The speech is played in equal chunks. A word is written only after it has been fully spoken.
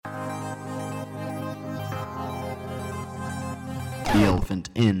The Elephant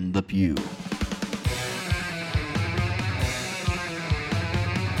in the Pew.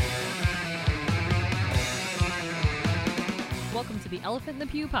 Welcome to the Elephant in the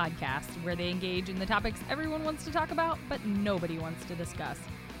Pew podcast, where they engage in the topics everyone wants to talk about, but nobody wants to discuss.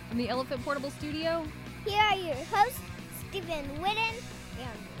 From the Elephant Portable Studio, here are your hosts, Stephen Whitten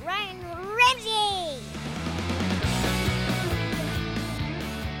and Ryan Ramsey.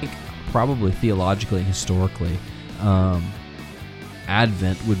 Probably theologically and historically,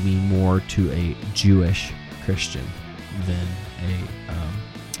 Advent would mean more to a Jewish Christian than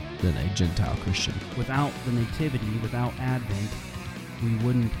a Gentile Christian. Without the Nativity, without Advent, we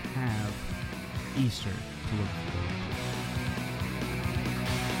wouldn't have Easter to look forward to.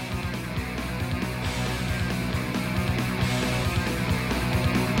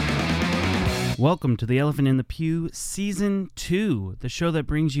 Welcome to The Elephant in the Pew, Season 2, the show that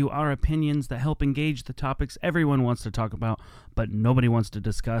brings you our opinions that help engage the topics everyone wants to talk about, but nobody wants to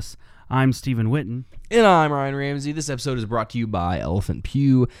discuss. I'm Stephen Whitten. And I'm Ryan Ramsey. This episode is brought to you by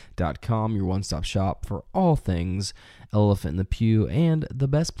ElephantPew.com, your one-stop shop for all things Elephant in the Pew, and the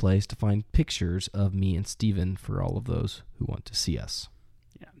best place to find pictures of me and Stephen for all of those who want to see us.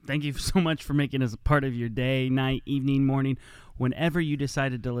 Yeah, thank you so much for making us a part of your day, night, evening, morning, whenever you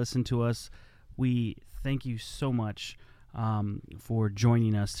decided to listen to us. We thank you so much for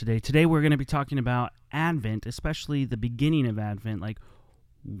joining us today. Today we're going to be talking about Advent, especially the beginning of Advent. Like,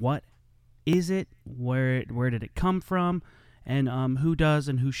 what is it? Where did it come from? And who does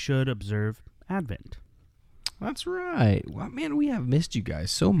and who should observe Advent? That's right. Well, man, we have missed you guys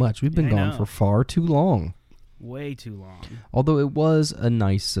so much. We've been gone for far too long. Way too long. Although it was a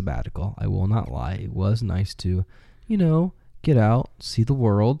nice sabbatical, I will not lie. It was nice to, get out, see the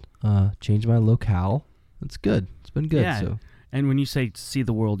world, change my locale. It's good. It's been good. Yeah. So. And when you say see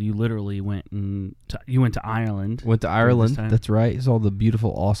the world, you literally went to Ireland. Went to Ireland. That's right. Saw the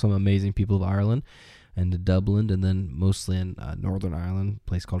beautiful, awesome, amazing people of Ireland, and to Dublin, and then mostly in Northern Ireland, a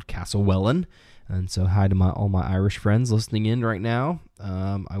place called Castlewellan. And so hi to all my Irish friends listening in right now.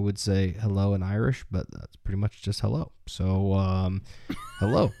 I would say hello in Irish, but that's pretty much just hello. So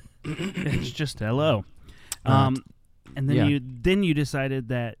hello. It's just hello. And then you decided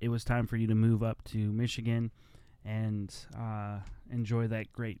that it was time for you to move up to Michigan and enjoy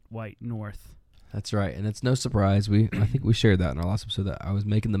that great white north. That's right, and it's no surprise. I think we shared that in our last episode that I was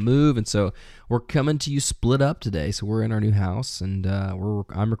making the move, and so we're coming to you split up today. So we're in our new house, and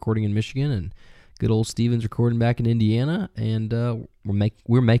I'm recording in Michigan, and good old Steven's recording back in Indiana, and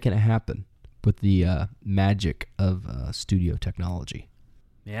we're making it happen with the magic of studio technology.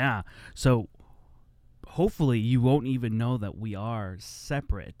 Yeah. So hopefully you won't even know that we are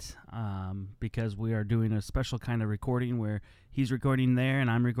separate because we are doing a special kind of recording where he's recording there and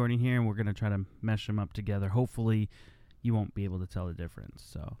I'm recording here, and we're going to try to mesh them up together. Hopefully you won't be able to tell the difference.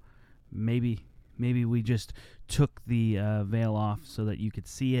 So maybe we just took the veil off so that you could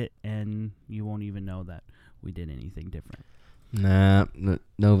see it and you won't even know that we did anything different. Nah,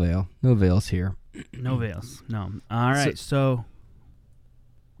 no veil. No veils here. No veils. No. All right, so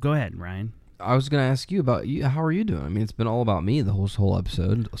go ahead, Ryan. I was going to ask you about you. How are you doing? I mean, it's been all about me the whole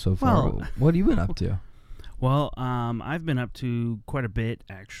episode so far. Well, what have you been up to? Well, I've been up to quite a bit,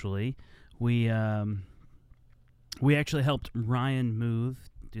 actually. We actually helped Ryan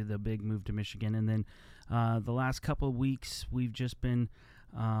do the big move to Michigan, and then the last couple of weeks we've just been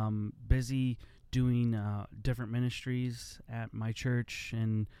busy doing different ministries at my church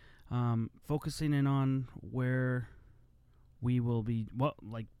and focusing in on where we will be. What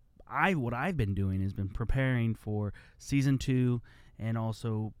I've been doing has been preparing for Season 2 and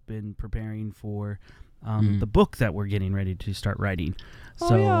also been preparing for the book that we're getting ready to start writing.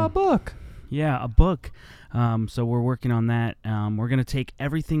 A book. Yeah, a book. So we're working on that. We're going to take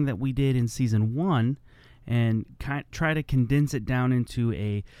everything that we did in Season 1 and try to condense it down into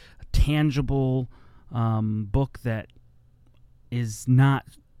a tangible book that is not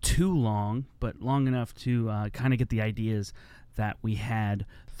too long, but long enough to kind of get the ideas that we had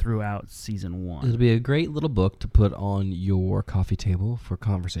throughout Season 1. It'll be a great little book to put on your coffee table for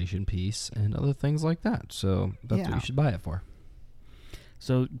conversation piece and other things like that. So that's what you should buy it for.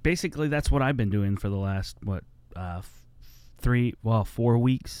 So basically that's what I've been doing for the last, 4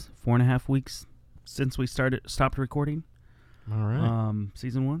 weeks, 4.5 weeks since we stopped recording. All right.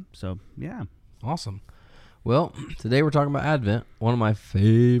 Season 1. So, yeah. Awesome. Well, today we're talking about Advent, one of my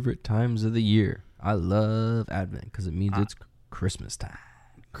favorite times of the year. I love Advent because it means it's Christmas time.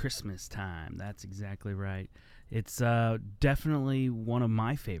 Christmas time. That's exactly right. It's definitely one of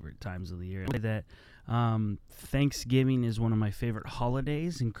my favorite times of the year. That Thanksgiving is one of my favorite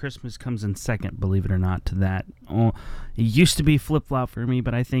holidays, and Christmas comes in second, believe it or not, to that. It used to be flip-flop for me,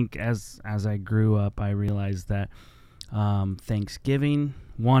 but I think as I grew up, I realized that Thanksgiving,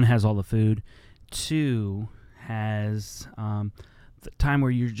 one, has all the food, two, has the time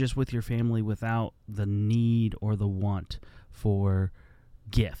where you're just with your family without the need or the want for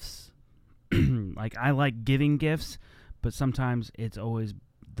gifts. Like, I like giving gifts, but sometimes it's always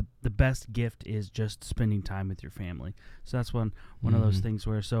the best gift is just spending time with your family. So that's one of those things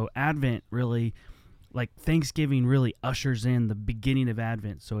where, so Advent really, like Thanksgiving really ushers in the beginning of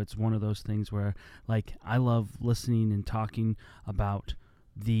Advent. So it's one of those things where, like, I love listening and talking about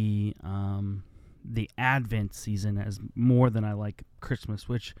the Advent season as more than I like Christmas,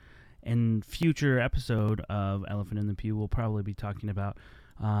 which in future episode of Elephant in the Pew we'll probably be talking about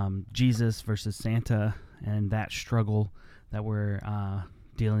Jesus versus Santa and that struggle that we're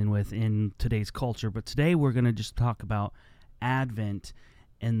dealing with in today's culture. But today we're going to just talk about Advent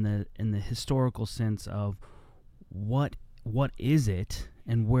in the historical sense of what is it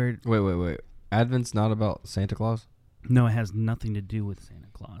and where. Wait. Advent's not about Santa Claus? No, it has nothing to do with Santa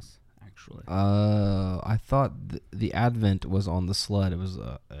Claus, actually. I thought the Advent was on the sled. It was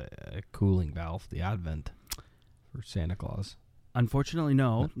a cooling valve, the Advent for Santa Claus. Unfortunately,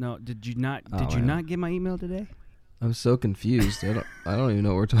 no. Did you not get my email today? I'm so confused. I don't even know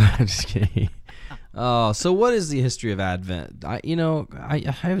what we're talking about. Just kidding. Oh, so what is the history of Advent? I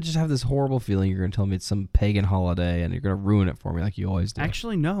just have this horrible feeling you're going to tell me it's some pagan holiday and you're going to ruin it for me like you always do.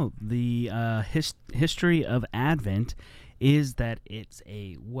 Actually, no. The history of Advent is that it's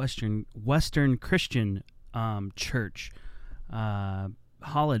a Western Christian church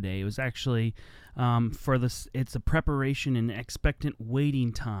holiday. It was actually it's a preparation and expectant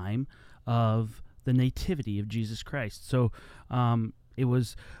waiting time of the nativity of Jesus Christ. So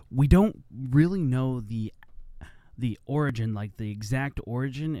we don't really know the origin, like the exact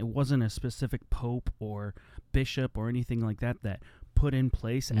origin. It wasn't a specific pope or bishop or anything like that put in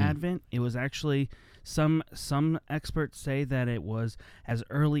place Advent. It was actually some experts say that it was as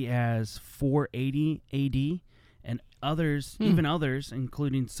early as 480 AD, and others, even others,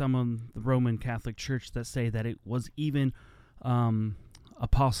 including some of the Roman Catholic Church, that say that it was even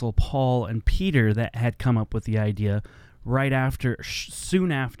Apostle Paul and Peter that had come up with the idea right after,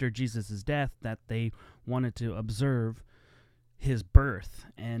 soon after Jesus' death, that they wanted to observe his birth,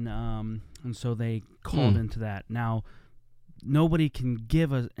 and so they called into that. Now, nobody can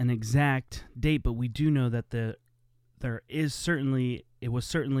give an exact date, but we do know that it was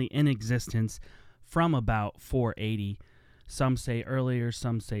certainly in existence from about 480. Some say earlier,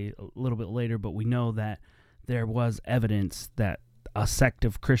 some say a little bit later, but we know that there was evidence that a sect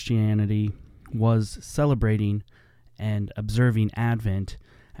of Christianity was celebrating and observing Advent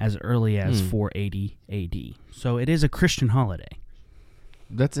as early as 480 AD. So it is a Christian holiday.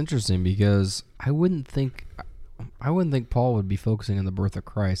 That's interesting because I wouldn't think Paul would be focusing on the birth of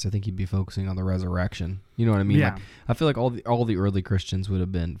Christ. I think he'd be focusing on the resurrection. You know what I mean? Yeah. Like, I feel like all the early Christians would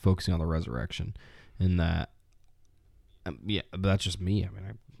have been focusing on the resurrection, and that. But that's just me. I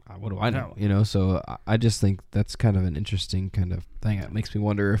mean, what do I know? You know, so I just think that's kind of an interesting kind of thing. It makes me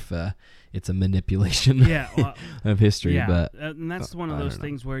wonder if it's a manipulation of history. Yeah, but and that's one of those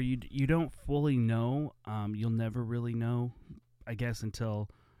things where you don't fully know. You'll never really know, I guess, until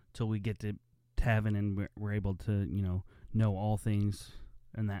we get to heaven and we're able to know all things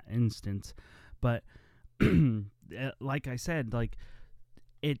in that instance. But like I said, like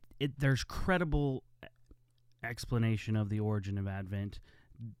it there's credible explanation of the origin of Advent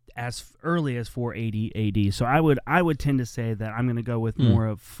as early as 480 AD. So I would tend to say that I'm going to go with more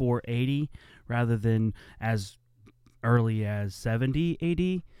of 480 rather than as early as 70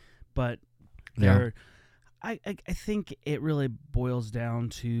 AD. But I think it really boils down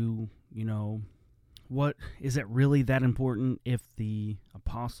to, what is it really that important if the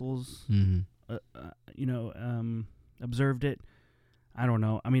apostles observed it? I don't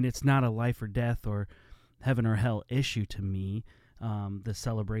know. I mean, it's not a life or death or heaven or hell issue to me, the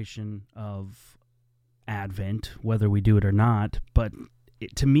celebration of Advent, whether we do it or not. But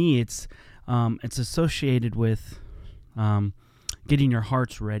to me, it's associated with getting your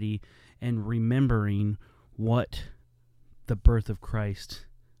hearts ready and remembering what the birth of Christ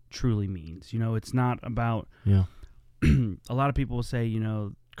truly means. It's not about... Yeah. A lot of people will say,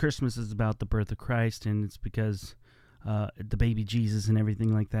 Christmas is about the birth of Christ, and it's because... the baby Jesus and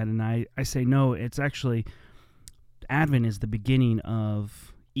everything like that. And I say, no, it's actually, Advent is the beginning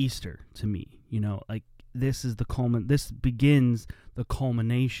of Easter to me. Like this begins the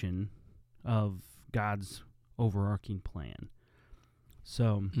culmination of God's overarching plan.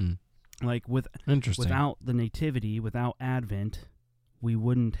 So Like Interesting. without the nativity, without Advent, we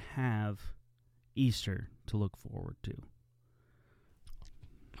wouldn't have Easter to look forward to.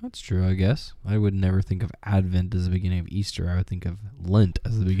 That's true, I guess. I would never think of Advent as the beginning of Easter. I would think of Lent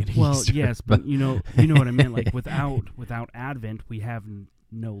as the beginning of Easter. Well, yes, but you know what I meant. Like without Advent, we have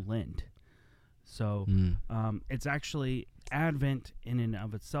no Lent. So it's actually Advent in and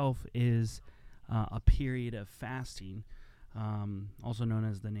of itself is a period of fasting, also known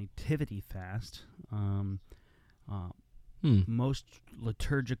as the Nativity Fast. Most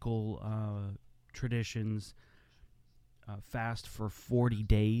liturgical traditions fast for 40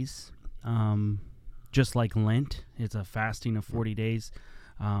 days, just like Lent. It's a fasting of 40 days.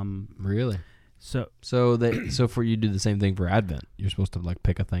 Really? So for you do the same thing for Advent. You're supposed to like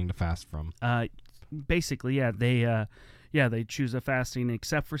pick a thing to fast from. Basically, yeah. They choose a fasting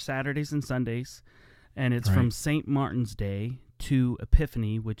except for Saturdays and Sundays, and it's from St. Martin's Day to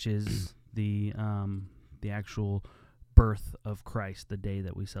Epiphany, which is the actual birth of Christ, the day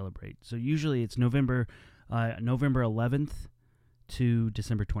that we celebrate. So usually it's November 11th to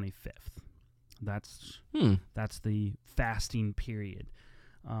December 25th. That's the fasting period.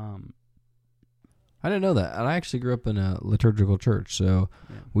 I didn't know that. And I actually grew up in a liturgical church, so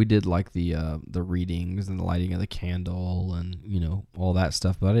we did like the readings and the lighting of the candle and all that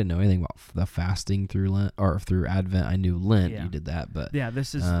stuff. But I didn't know anything about the fasting through Lent or through Advent. I knew Lent, you did that, but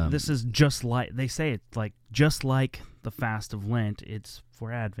this is just like they say. It's like just like the fast of Lent. It's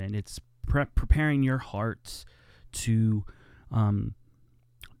for Advent. It's preparing your hearts to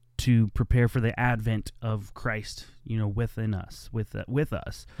prepare for the advent of Christ, within us, with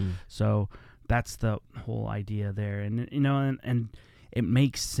us. So that's the whole idea there, and and it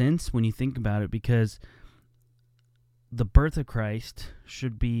makes sense when you think about it, because the birth of Christ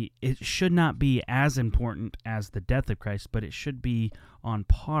should not be as important as the death of Christ, but it should be on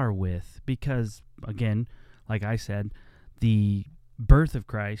par with, because again, like I said, the birth of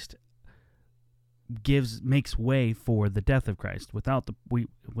Christ makes way for the death of Christ. Without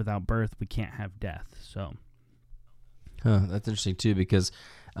birth, we can't have death. So, that's interesting too, because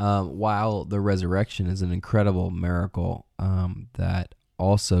while the resurrection is an incredible miracle that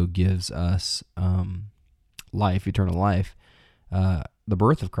also gives us life, eternal life, the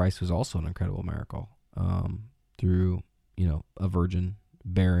birth of Christ was also an incredible miracle through a virgin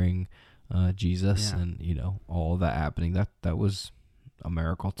bearing Jesus, and all of that happening. That was a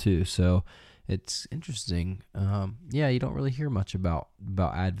miracle too. So it's interesting. You don't really hear much about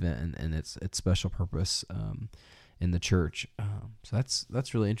Advent and its special purpose in the church. So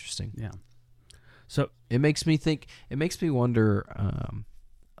that's really interesting. Yeah. So it makes me think. It makes me wonder.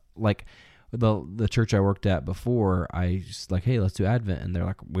 Like the church I worked at before, I just like, hey, let's do Advent, and they're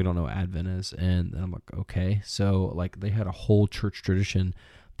like, we don't know what Advent is, and I'm like, okay. So like they had a whole church tradition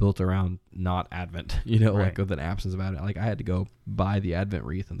built around not Advent, like with an absence of Advent. Like I had to go buy the Advent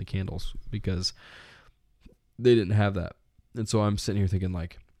wreath and the candles because they didn't have that. And so I'm sitting here thinking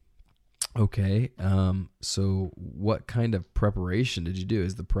like, okay, so what kind of preparation did you do?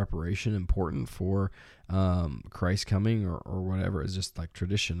 Is the preparation important for Christ coming or whatever? It's just like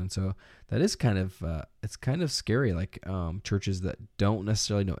tradition. And so that is kind of, it's kind of scary, like churches that don't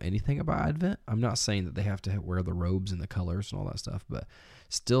necessarily know anything about Advent. I'm not saying that they have to wear the robes and the colors and all that stuff, but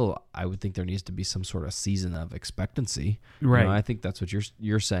still, I would think there needs to be some sort of season of expectancy. Right. I think that's what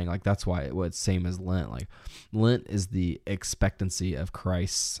you're saying. Like that's why it's same as Lent. Like Lent is the expectancy of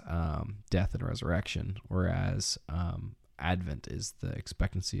Christ's death and resurrection, whereas Advent is the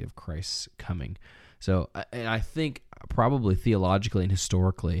expectancy of Christ's coming. So, and I think probably theologically and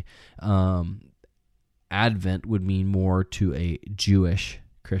historically, Advent would mean more to a Jewish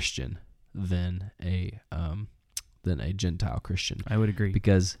Christian than a Gentile Christian. I would agree,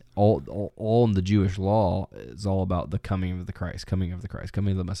 because all in the Jewish law is all about the coming of the Christ, coming of the Christ,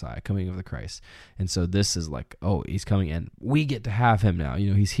 coming of the Messiah, coming of the Christ. And so this is like, oh, he's coming, and we get to have him now.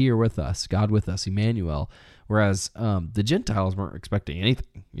 He's here with us, God with us, Emmanuel. Whereas the Gentiles weren't expecting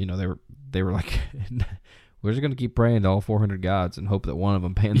anything. They were like, we're just going to keep praying to all 400 gods and hope that one of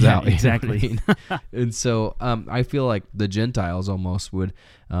them pans out. Exactly. And so I feel like the Gentiles almost would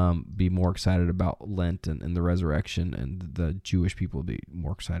be more excited about Lent and the resurrection, and the Jewish people would be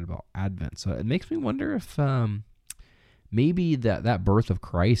more excited about Advent. So it makes me wonder if maybe that birth of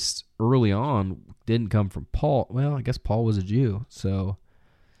Christ early on didn't come from Paul. Well, I guess Paul was a Jew. So,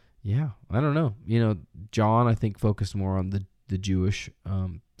 yeah, I don't know. John, I think, focused more on the Jewish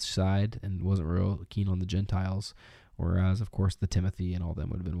side and wasn't real keen on the Gentiles, whereas of course the Timothy and all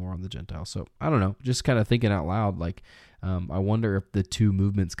them would have been more on the Gentiles. So I don't know, just kind of thinking out loud, like I wonder if the two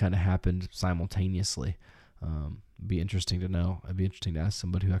movements kind of happened simultaneously. be interesting to know. It'd be interesting to ask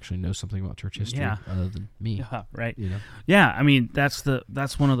somebody who actually knows something about church history other than me. Yeah, right. You know? Yeah, I mean that's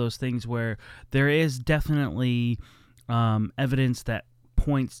one of those things where there is definitely evidence that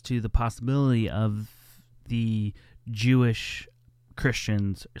points to the possibility of the Jewish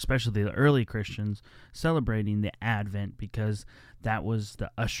Christians, especially the early Christians, celebrating the Advent because that was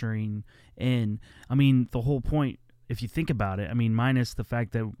the ushering in. I mean, the whole point, if you think about it, I mean, minus the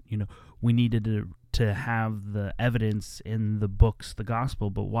fact that, we needed to have the evidence in the books, the gospel,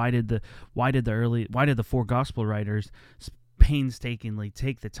 but why did the four gospel writers painstakingly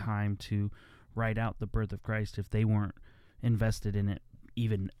take the time to write out the birth of Christ if they weren't invested in it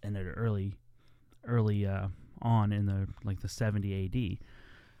even in an early on in the 70 AD?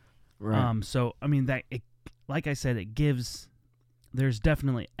 Right. So I mean like I said, there's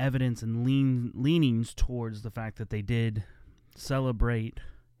definitely evidence and leanings towards the fact that they did celebrate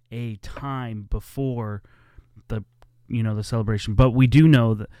a time before the celebration. But we do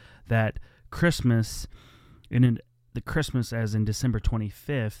know that Christmas, the Christmas as in December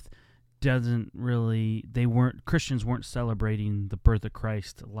 25th, Christians weren't celebrating the birth of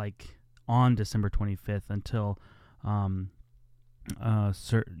Christ like on December 25th until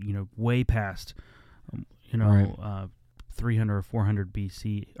way past 300 or 400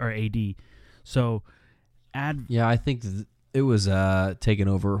 BC or AD. So I think it was taken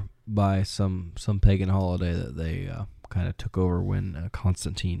over by some pagan holiday that they kind of took over when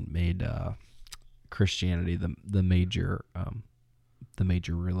Constantine made Christianity the major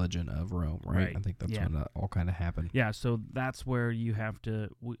religion of Rome, right? I think that's when that all kind of happened. Yeah, so that's where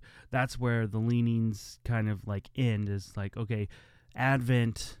that's where the leanings kind of like end, is like, okay,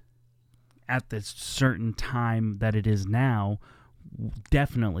 Advent at this certain time that it is now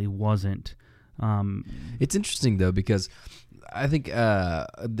definitely wasn't. It's interesting though, because I think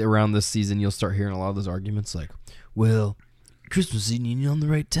around this season you'll start hearing a lot of those arguments like, well, Christmas isn't on the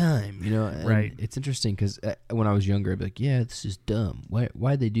right time, and right. It's interesting because when I was younger, I'd be like, yeah, this is dumb.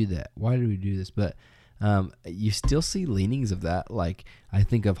 Why'd they do that? Why do we do this? But you still see leanings of that. Like, I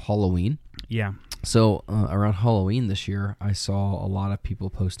think of Halloween. Yeah. So around Halloween this year, I saw a lot of people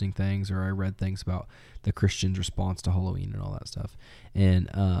posting things, or I read things about the Christians' response to Halloween and all that stuff. And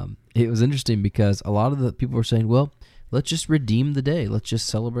it was interesting because a lot of the people were saying, well, let's just redeem the day. Let's just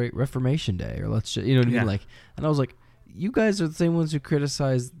celebrate Reformation Day, or let's just, you know what I mean? Like, and I was like, you guys are the same ones who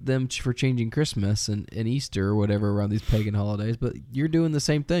criticize them for changing Christmas and Easter or whatever around these pagan holidays, but you're doing the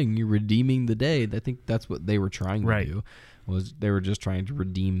same thing. You're redeeming the day. I think that's what they were trying to do. Was they were just trying to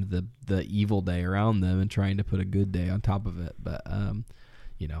redeem the evil day around them and trying to put a good day on top of it. But I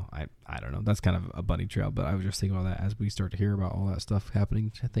don't know. That's kind of a bunny trail. But I was just thinking about that as we start to hear about all that stuff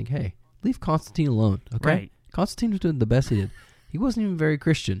happening. I think, hey, leave Constantine alone. Okay, right. Constantine was doing the best he did. He wasn't even very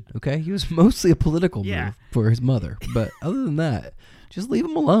Christian, okay? He was mostly a political move for his mother. But other than that, just leave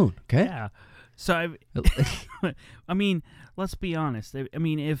him alone, okay? Yeah. So, I mean, let's be honest. I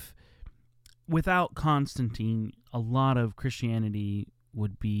mean, if without Constantine, a lot of Christianity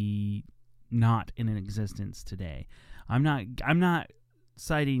would be not in existence today. I'm not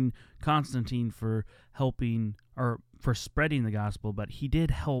citing Constantine for helping or for spreading the gospel, but he did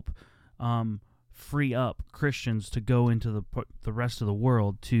help free up Christians to go into the rest of the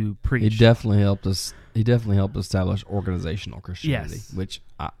world to preach. He definitely helped us. He definitely helped establish organizational Christianity, yes. Which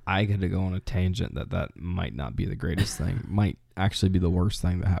I had to go on a tangent that might not be the greatest thing. Might actually be the worst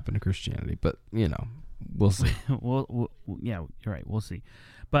thing that happened to Christianity. But we'll see. Yeah, you're right. We'll see.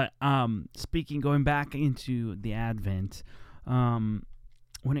 But going back into the Advent, when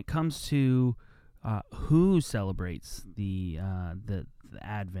it comes to who celebrates the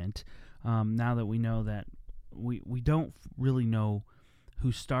Advent. Now that we know that we don't really know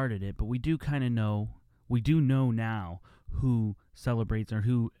who started it, but we do kind of know. We do know now who celebrates or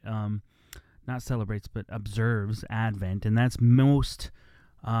who not celebrates but observes Advent, and that's most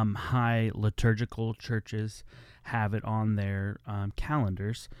high liturgical churches have it on their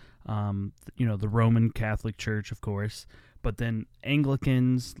calendars. The Roman Catholic Church, of course, but then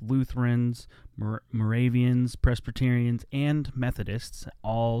Anglicans, Lutherans, Moravians, Presbyterians, and Methodists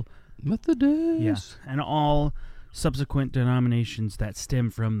all. Methodist. Yeah, and all subsequent denominations that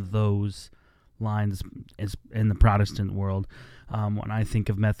stem from those lines is in the Protestant world. When I think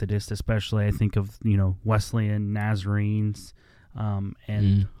of Methodist, especially, I think of Wesleyan, Nazarenes,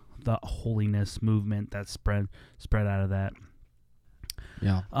 and the holiness movement that spread out of that.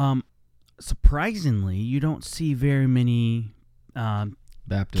 Yeah. Surprisingly, you don't see very many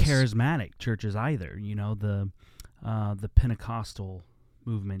Baptist charismatic churches either. The Pentecostal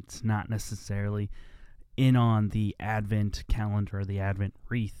movement's not necessarily in on the Advent calendar or the Advent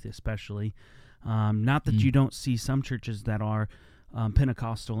wreath, especially. Not that you don't see some churches that are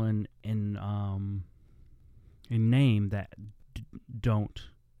Pentecostal in name that don't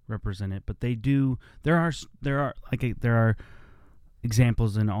represent it, but they do. There are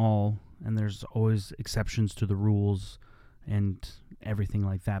examples in all, and there's always exceptions to the rules and everything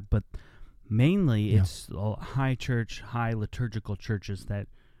like that. But mainly, it's high church, high liturgical churches that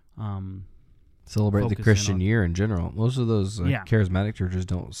celebrate the Christian year in general. Most of those charismatic churches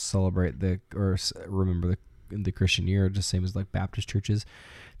don't celebrate remember the Christian year, just same as like Baptist churches.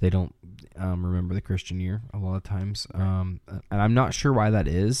 They don't remember the Christian year a lot of times, and I'm not sure why that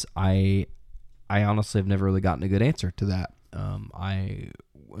is. I honestly have never really gotten a good answer to that. I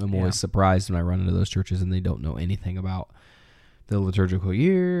am always surprised when I run into those churches and they don't know anything about the liturgical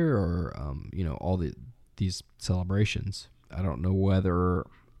year or all these celebrations. I don't know whether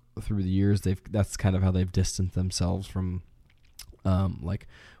through the years that's kind of how they've distanced themselves from like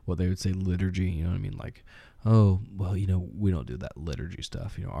what they would say liturgy. You know what I mean? Like, oh, well, we don't do that liturgy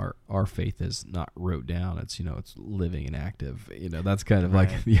stuff. Our faith is not wrote down. It's it's living and active. That's kind of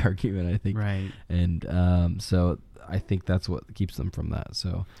like the argument, I think. Right. And so I think that's what keeps them from that.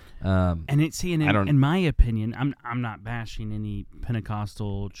 So in my opinion, I'm not bashing any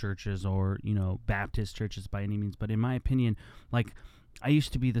Pentecostal churches or Baptist churches by any means, but in my opinion, like I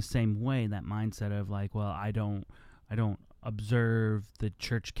used to be the same way. That mindset of like, well, I don't observe the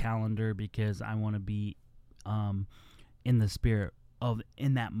church calendar because I want to be in the spirit of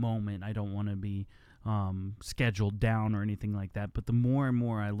in that moment. I don't want to be scheduled down or anything like that. But the more and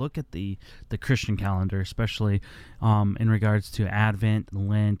more I look at the Christian calendar, especially in regards to Advent,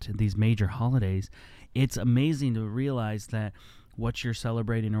 Lent, these major holidays, it's amazing to realize that what you're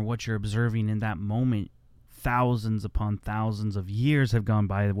celebrating or what you're observing in that moment, thousands upon thousands of years have gone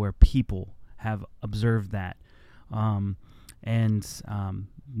by where people have observed that. And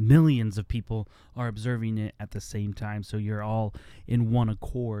millions of people are observing it at the same time, so you're all in one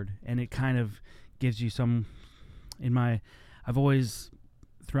accord, and it kind of gives you some.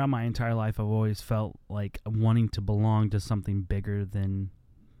 Throughout my entire life, I've always felt like wanting to belong to something bigger than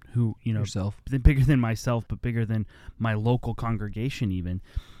yourself, bigger than myself, but bigger than my local congregation even,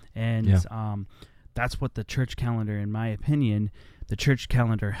 and that's what the church calendar, in my opinion, the church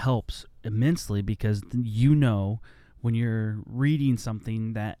calendar helps immensely because when you're reading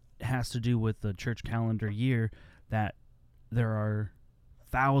something that has to do with the church calendar year, that there are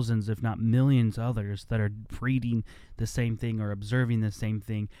thousands, if not millions others that are reading the same thing or observing the same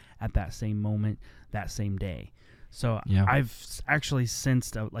thing at that same moment, that same day. So I've actually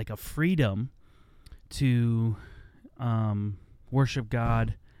sensed a freedom to worship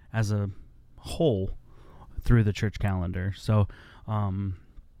God as a whole through the church calendar. So I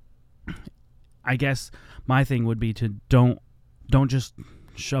guess my thing would be to don't just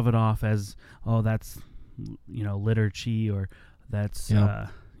shove it off as, oh, that's liturgy or that's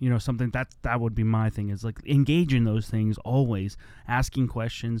something that would be my thing, is like engage in those things always, asking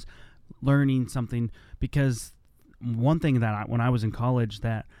questions, learning something, because one thing that when I was in college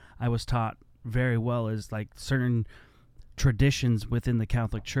that I was taught very well is like certain traditions within the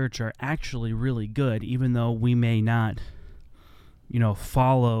Catholic Church are actually really good, even though we may not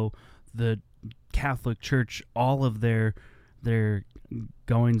follow the Catholic Church, all of their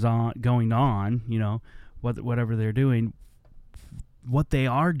going on, whatever they're doing. What they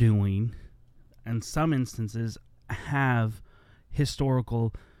are doing, in some instances, have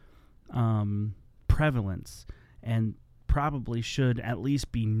historical prevalence and probably should at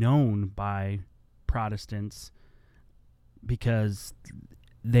least be known by Protestants, because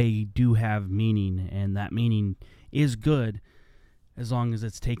they do have meaning, and that meaning is good as long as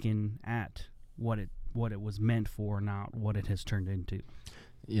it's taken at what it was meant for, not what it has turned into.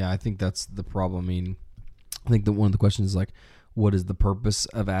 Yeah, I think that's the problem. I mean, I think that one of the questions is like, what is the purpose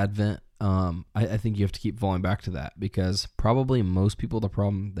of Advent? I think you have to keep falling back to that, because probably most people, the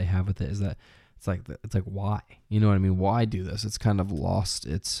problem they have with it is that it's like why? You know what I mean? Why do this? It's kind of lost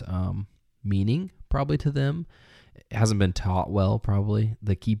its meaning probably to them. It hasn't been taught well, probably.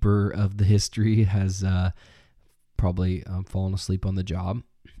 The keeper of the history has probably fallen asleep on the job.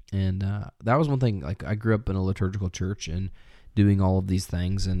 And that was one thing. Like, I grew up in a liturgical church and doing all of these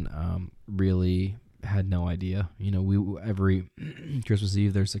things, and really had no idea. We every Christmas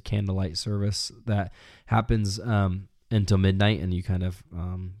Eve there's a candlelight service that happens until midnight, and you kind of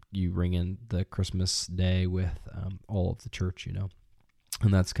you ring in the Christmas day with all of the church,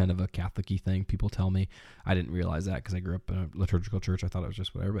 and that's kind of a Catholic-y thing. People tell me. I didn't realize that because I grew up in a liturgical church. I thought it was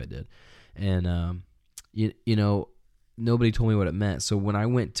just what everybody did, and nobody told me what it meant. So when I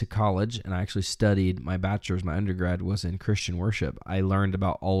went to college and I actually studied my bachelor's, my undergrad was in Christian worship, I learned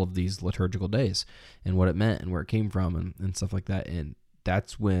about all of these liturgical days and what it meant and where it came from and stuff like that. And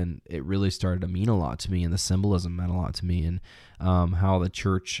that's when it really started to mean a lot to me, and the symbolism meant a lot to me, and how the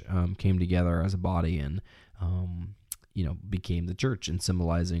church came together as a body and became the church and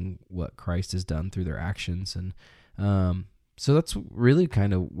symbolizing what Christ has done through their actions. And so that's really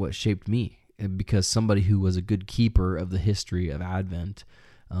kind of what shaped me, because somebody who was a good keeper of the history of Advent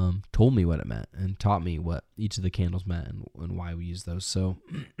told me what it meant and taught me what each of the candles meant and why we use those. So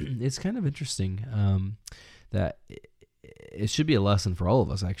it's kind of interesting that it should be a lesson for all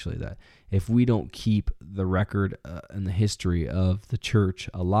of us, actually, that if we don't keep the record and the history of the church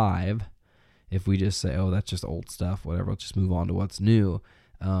alive, if we just say, oh, that's just old stuff, whatever, let's just move on to what's new,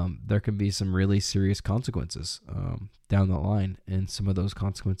 there can be some really serious consequences down the line. And some of those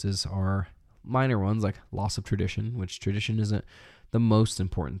consequences are minor ones, like loss of tradition, which tradition isn't the most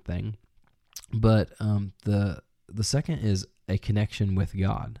important thing. But the second is a connection with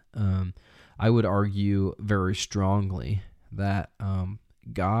God. I would argue very strongly that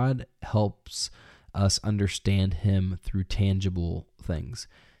God helps us understand him through tangible things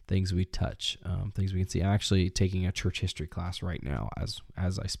we touch, things we can see. I'm actually taking a church history class right now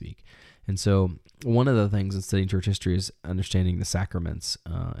as I speak. And so one of the things in studying church history is understanding the sacraments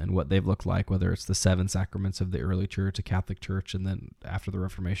and what they've looked like, whether it's the 7 sacraments of the early church, a Catholic church, and then after the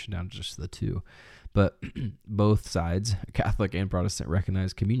Reformation down to just the 2. But both sides, Catholic and Protestant,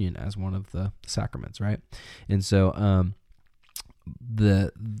 recognize communion as one of the sacraments, right? And so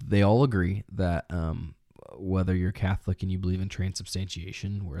they all agree that whether you're Catholic and you believe in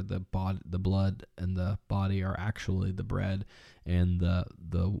transubstantiation, where the blood and the body are actually the bread and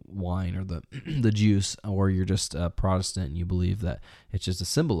the wine or the juice, or you're just a Protestant and you believe that it's just a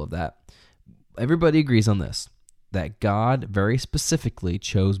symbol of that, everybody agrees on this, that God very specifically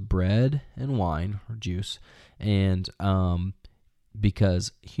chose bread and wine or juice, and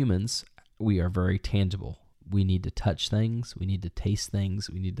because humans, we are very tangible. We need to touch things. We need to taste things.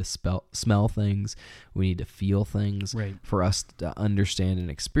 We need to smell things. We need to feel things, right, for us to understand and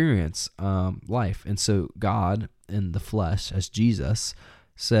experience life. And so God in the flesh, as Jesus,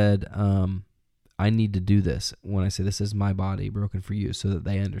 said, I need to do this when I say this is my body broken for you, so that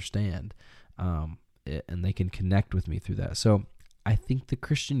they understand it and they can connect with me through that. So I think the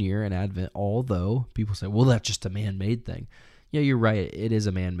Christian year and Advent, although people say, well, that's just a man-made thing. Yeah, you're right. It is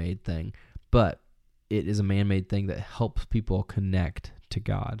a man-made thing, but it is a man-made thing that helps people connect to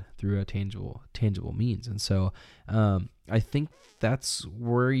God through a tangible means. And so I think that's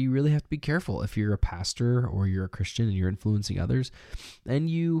where you really have to be careful if you're a pastor or you're a Christian and you're influencing others, and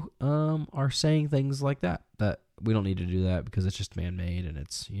you are saying things like that we don't need to do that because it's just man-made, and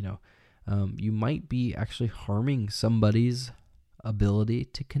it's, you might be actually harming somebody's ability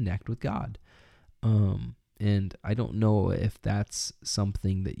to connect with God. And I don't know if that's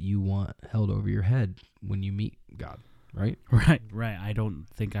something that you want held over your head when you meet God, right? Right. I don't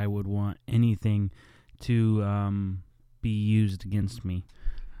think I would want anything to be used against me.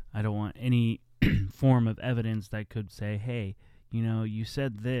 I don't want any form of evidence that could say, hey, you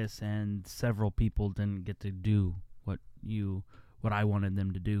said this and several people didn't get to do what I wanted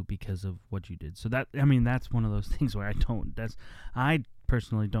them to do because of what you did. So that's one of those things where I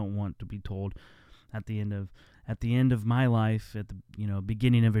personally don't want to be told at the end of my life, at the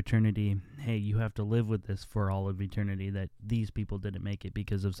beginning of eternity, hey, you have to live with this for all of eternity, that these people didn't make it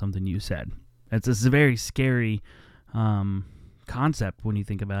because of something you said. It's a very scary concept when you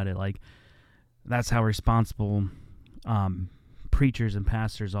think about it. Like, that's how responsible preachers and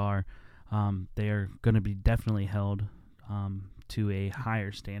pastors are. They are going to be definitely held to a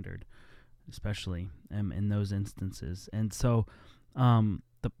higher standard, especially in those instances. And so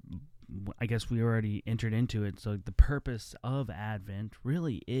I guess we already entered into it. So the purpose of Advent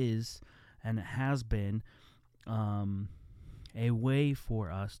really is, and it has been, a way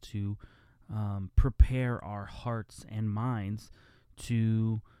for us to prepare our hearts and minds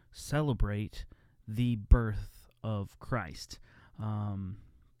to celebrate the birth of Christ.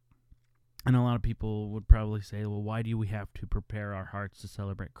 And a lot of people would probably say, well, why do we have to prepare our hearts to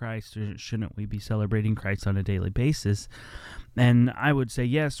celebrate Christ? Or shouldn't we be celebrating Christ on a daily basis? And I would say,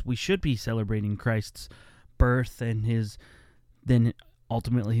 yes, we should be celebrating Christ's birth and then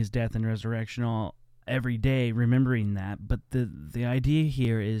ultimately his death and resurrection all every day, remembering that. But the idea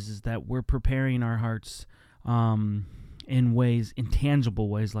here is that we're preparing our hearts in ways, in tangible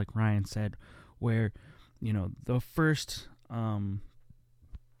ways, like Ryan said, where, the first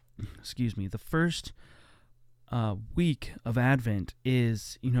week of Advent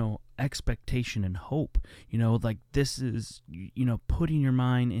is, expectation and hope. Like this is, putting your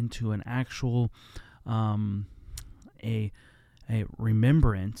mind into an actual, a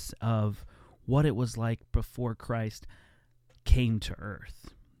remembrance of what it was like before Christ came to earth.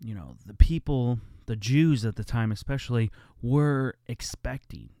 The people, the Jews at the time especially, were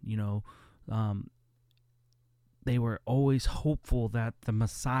expecting, they were always hopeful that the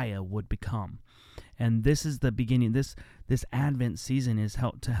Messiah would become. And this is the beginning. This Advent season is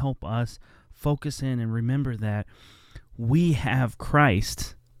to help us focus in and remember that we have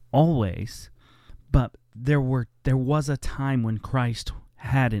Christ always, but there was a time when Christ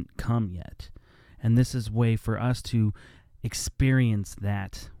hadn't come yet. And this is a way for us to experience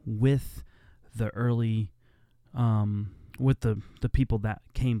that with the early, with the people that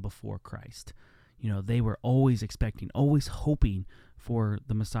came before Christ. They were always expecting, always hoping for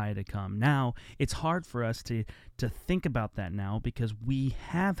the Messiah to come. Now, it's hard for us to think about that now because we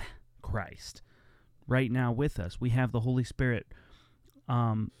have Christ right now with us. We have the Holy Spirit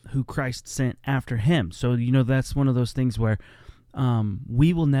who Christ sent after him. So, that's one of those things where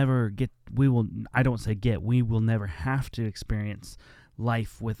we will never have to experience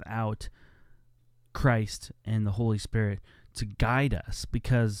life without Christ and the Holy Spirit to guide us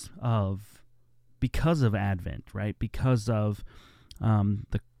because of Advent, right? Because of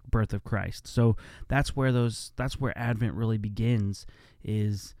the birth of Christ. So that's where Advent really begins,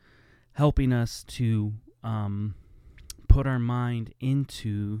 is helping us to put our mind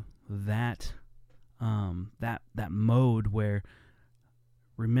into that mode where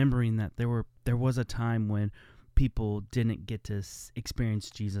remembering that there was a time when people didn't get to experience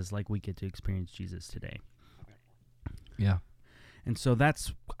Jesus like we get to experience Jesus today. Yeah. And so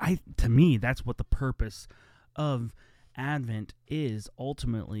to me, that's what the purpose of Advent is,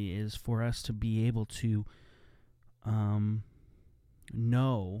 ultimately, is for us to be able to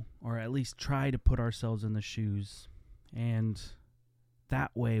know, or at least try to put ourselves in the shoes, and that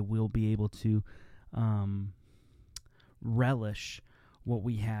way we'll be able to relish what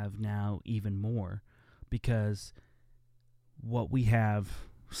we have now even more, because what we have,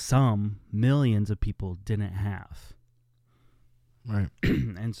 some millions of people didn't have. Right.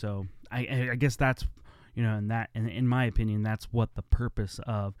 And so I guess that's, and in my opinion, that's what the purpose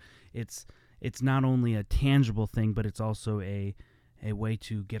of it's not only a tangible thing, but it's also a way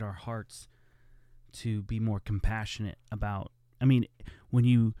to get our hearts to be more compassionate about. I mean, when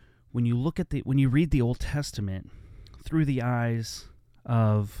you read the Old Testament through the eyes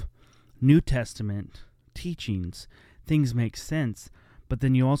of New Testament teachings, things make sense, but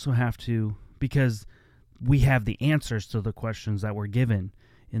then you also have to, because we have the answers to the questions that were given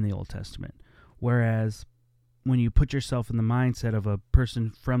in the Old Testament. Whereas when you put yourself in the mindset of a person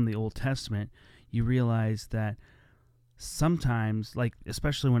from the Old Testament, you realize that sometimes, like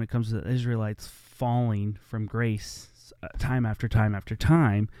especially when it comes to the Israelites falling from grace time after time after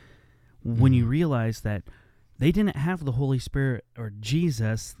time, when you realize that they didn't have the Holy Spirit or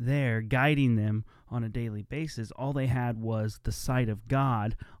Jesus there guiding them on a daily basis, all they had was the sight of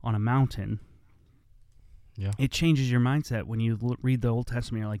God on a mountain. Yeah. It changes your mindset when you read the Old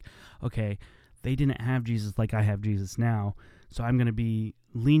Testament. You're like, okay, they didn't have Jesus like I have Jesus now, so I'm going to be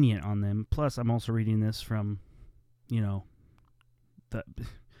lenient on them. Plus, I'm also reading this from, the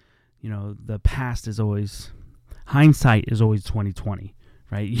past is always, hindsight is always 20/20,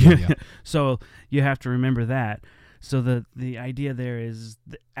 right? Yeah. So you have to remember that. So the idea there is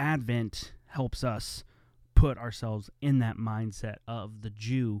the Advent helps us put ourselves in that mindset of the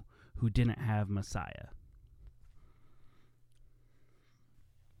Jew who didn't have Messiah.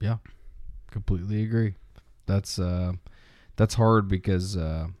 Yeah, completely agree. That's hard because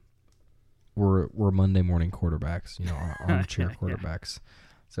we're Monday morning quarterbacks, armchair quarterbacks.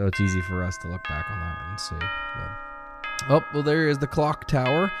 So it's easy for us to look back on that and see. Oh, well, there is the clock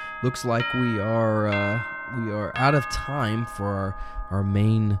tower. Looks like we are out of time for our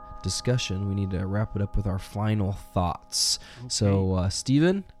main discussion. We need to wrap it up with our final thoughts. Okay. So,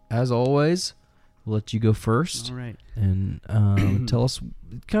 Stephen, as always, we'll let you go first. All right. And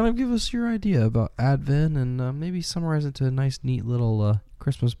give us your idea about Advent and maybe summarize it to a nice, neat little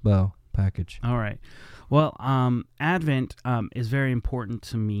Christmas bow package. All right. Well, Advent is very important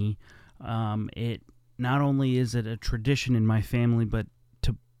to me. It not only is it a tradition in my family, but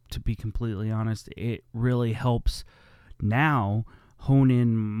to be completely honest, it really helps now hone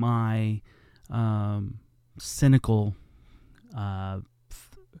in my cynical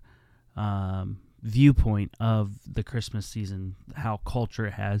viewpoint of the Christmas season, how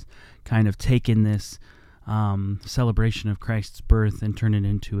culture has kind of taken this celebration of Christ's birth and turned it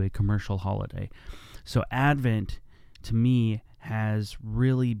into a commercial holiday. So Advent, to me, has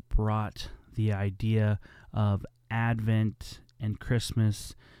really brought the idea of Advent and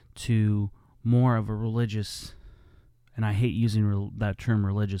Christmas to more of a religious, and I hate using that term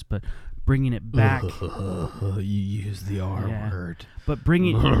religious, but bringing it back. You use the R word. But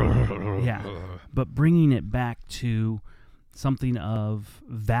bringing it back to something of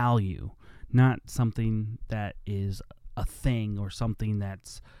value, not something that is a thing or something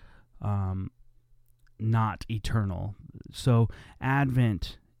that's not eternal. So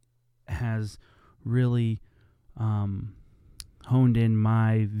Advent has really honed in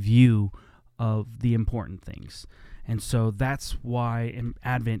my view of the important things. And so that's why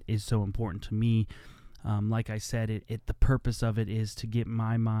Advent is so important to me. Like I said, the purpose of it is to get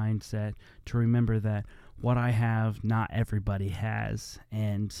my mindset to remember that what I have, not everybody has.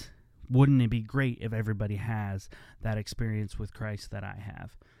 And wouldn't it be great if everybody has that experience with Christ that I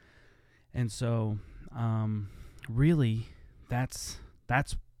have? And so, really, that's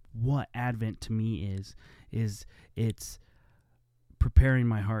what Advent to me is it's preparing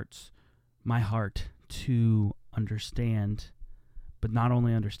my heart to understand, but not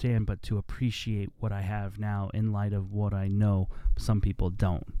only understand, but to appreciate what I have now in light of what I know some people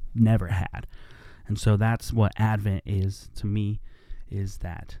never had. And so that's what Advent is to me, is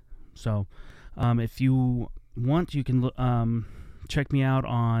that. So if you want, you can check me out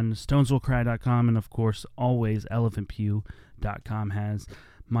on stoneswillcry.com, and of course always elephantpew.com has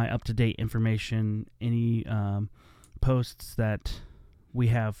my up-to-date information, any posts that we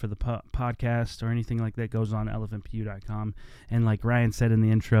have for the podcast or anything like that goes on elephantpew.com. And like Ryan said in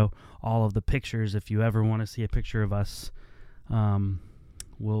the intro, all of the pictures, if you ever want to see a picture of us,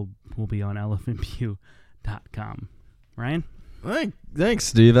 will be on elephantpew.com. Ryan? Thanks,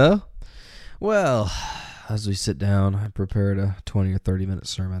 Steve-O. Well, as we sit down, I prepared a 20 or 30-minute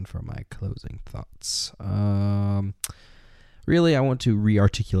sermon for my closing thoughts. Really, I want to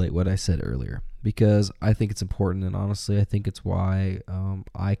re-articulate what I said earlier, because I think it's important, and honestly, I think it's why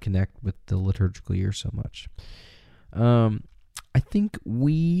I connect with the liturgical year so much. I think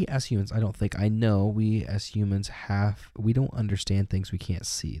we as humans, I know we as humans we don't understand things we can't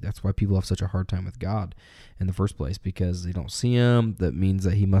see. That's why people have such a hard time with God in the first place, because they don't see him. That means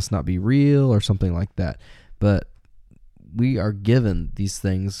that he must not be real or something like that. But we are given these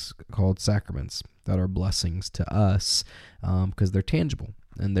things called sacraments that are blessings to us because they're tangible,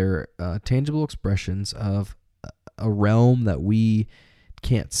 and they're tangible expressions of a realm that we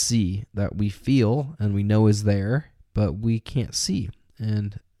can't see, that we feel and we know is there, but we can't see.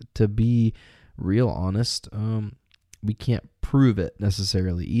 And to be real honest, we can't prove it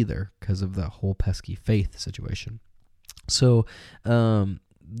necessarily either because of the whole pesky faith situation. So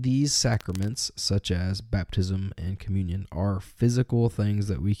these sacraments, such as baptism and communion, are physical things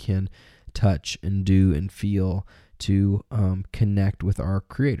that we can touch and do and feel to connect with our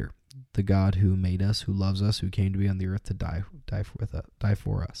Creator, the God who made us, who loves us, who came to be on the earth to die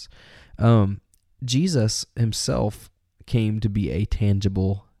for us. Jesus himself came to be a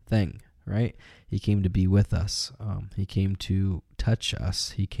tangible thing, right? He came to be with us. He came to touch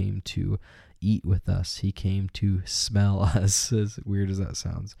us. He came to eat with us. He came to smell us, as weird as that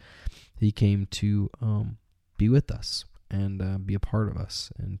sounds. He came to be with us and be a part of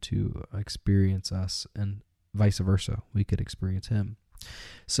us and to experience us, and vice versa. We could experience him.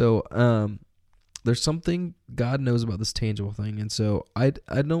 So there's something God knows about this tangible thing. And so I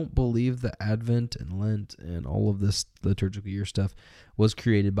don't believe that Advent and Lent and all of this liturgical year stuff was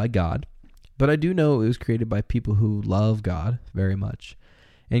created by God. But I do know it was created by people who love God very much,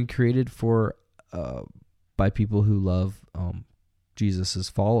 and created by people who love Jesus's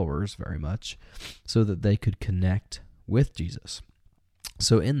followers very much, so that they could connect with Jesus.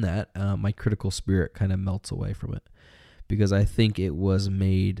 So in that, my critical spirit kind of melts away from it, because I think it was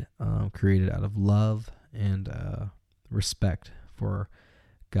created out of love and respect for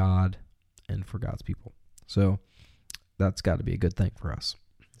God and for God's people. So that's got to be a good thing for us.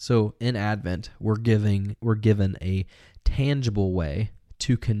 So in Advent, we're given a tangible way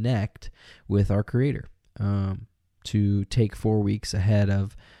to connect with our Creator, to take 4 weeks ahead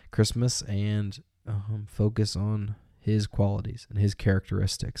of Christmas and focus on his qualities and his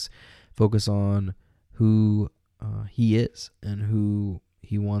characteristics, focus on who he is and who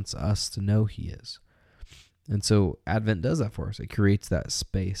he wants us to know he is. And so Advent does that for us. It creates that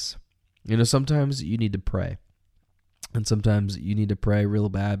space. Sometimes you need to pray. And sometimes you need to pray real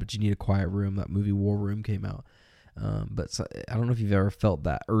bad, but you need a quiet room. That movie War Room came out. But I don't know if you've ever felt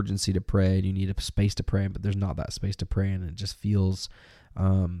that urgency to pray, and you need a space to pray, but there's not that space to pray, and it just feels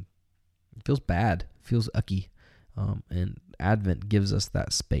bad, feels ucky. And Advent gives us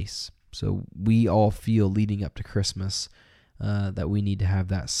that space. So we all feel leading up to Christmas that we need to have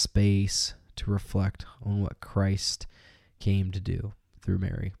that space to reflect on what Christ came to do through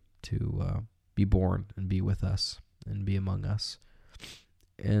Mary, to be born and be with us and be among us.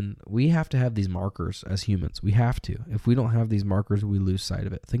 And we have to have these markers as humans. We have to. If we don't have these markers, we lose sight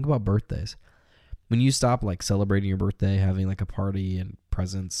of it. Think about birthdays. When you stop like celebrating your birthday, having like a party and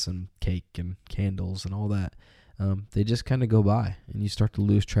presents and cake and candles and all that, they just kind of go by, and you start to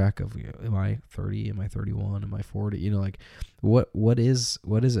lose track of, am I 30? Am I 31? Am I 40? Like, what is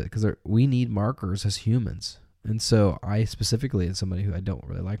it? Because we need markers as humans. And so I specifically, as somebody who I don't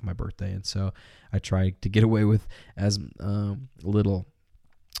really like my birthday, and so I try to get away with as little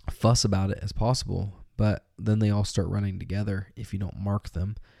fuss about it as possible. But then they all start running together if you don't mark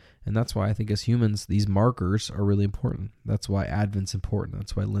them. And that's why I think as humans, these markers are really important. That's why Advent's important.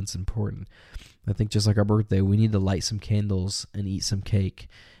 That's why Lent's important. I think just like our birthday, we need to light some candles and eat some cake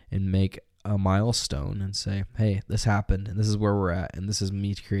and make a milestone and say, hey, this happened, and this is where we're at, and this is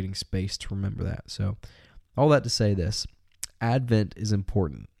me creating space to remember that. So all that to say this, Advent is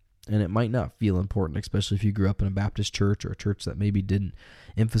important, and it might not feel important, especially if you grew up in a Baptist church or a church that maybe didn't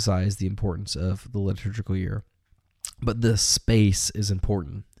emphasize the importance of the liturgical year. But the space is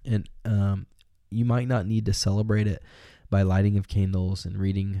important, and you might not need to celebrate it by lighting of candles and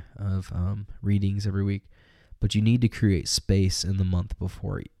reading of readings every week, but you need to create space in the month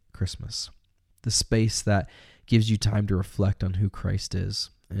before Christmas. The space that gives you time to reflect on who Christ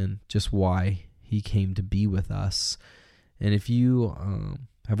is and just why he came to be with us. And if you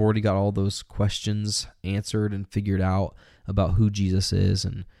have already got all those questions answered and figured out about who Jesus is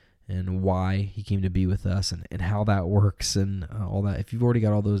and why he came to be with us and how that works and all that, if you've already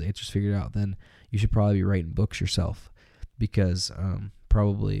got all those answers figured out, then you should probably be writing books yourself, because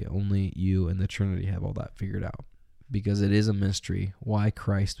probably only you and the Trinity have all that figured out, because it is a mystery why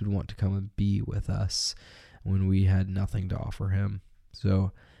Christ would want to come and be with us when we had nothing to offer him.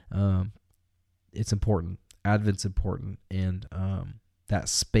 So it's important. Advent's important, and that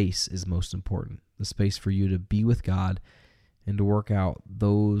space is most important. The space for you to be with God and to work out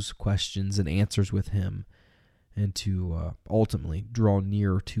those questions and answers with him, and to ultimately draw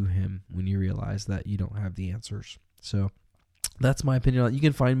nearer to him when you realize that you don't have the answers. So that's my opinion on it. You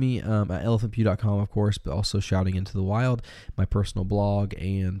can find me at elephantpew.com, of course, but also Shouting Into the Wild, my personal blog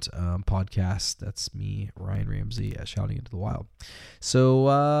and podcast. That's me, Ryan Ramsey, at Shouting Into the Wild. So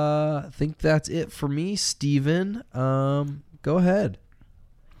I think that's it for me. Steven, go ahead.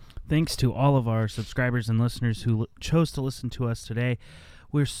 Thanks to all of our subscribers and listeners who chose to listen to us today.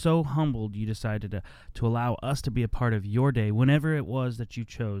 We're so humbled you decided to allow us to be a part of your day whenever it was that you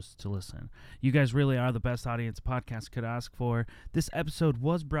chose to listen. You guys really are the best audience a podcast could ask for. This episode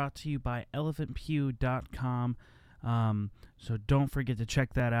was brought to you by elephantpew.com, so don't forget to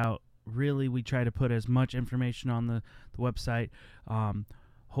check that out. Really, we try to put as much information on the website.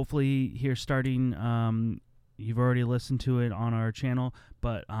 Hopefully here starting... You've already listened to it on our channel,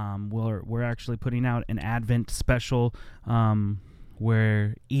 but we're actually putting out an Advent special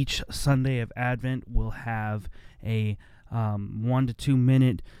where each Sunday of Advent will have a 1 to 2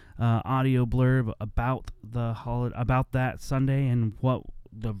 minute audio blurb about about that Sunday and what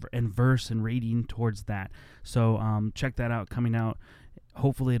and verse and reading towards that. So check that out, coming out.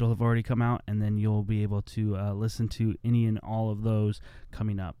 Hopefully it'll have already come out, and then you'll be able to listen to any and all of those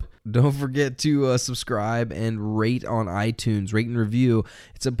coming up. Don't forget to subscribe and rate on iTunes. Rate and review.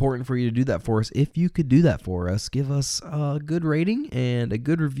 It's important for you to do that for us. If you could do that for us, give us a good rating and a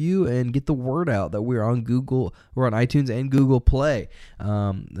good review, and get the word out that we're on Google. We're on iTunes and Google Play.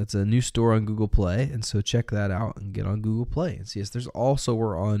 That's a new store on Google Play, and so check that out and get on Google Play and see us.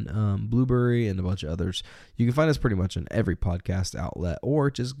 We're on Blueberry and a bunch of others. You can find us pretty much on every podcast outlet,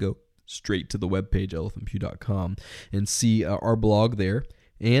 or just go straight to the webpage, elephantpew.com, and see our blog there,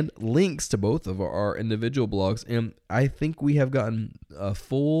 and links to both of our individual blogs. And I think we have gotten a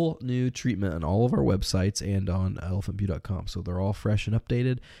full new treatment on all of our websites and on elephantpew.com. So they're all fresh and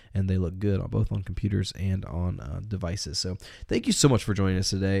updated, and they look good on both on computers and on devices. So thank you so much for joining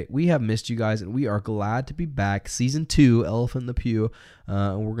us today. We have missed you guys, and we are glad to be back. Season 2, Elephant in the Pew.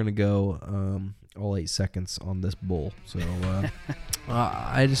 And we're going to go all 8 seconds on this bull. So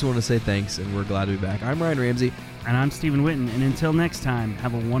I just want to say thanks, and we're glad to be back. I'm Ryan Ramsey. And I'm Stephen Witten. And until next time,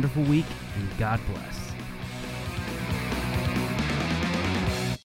 have a wonderful week, and God bless.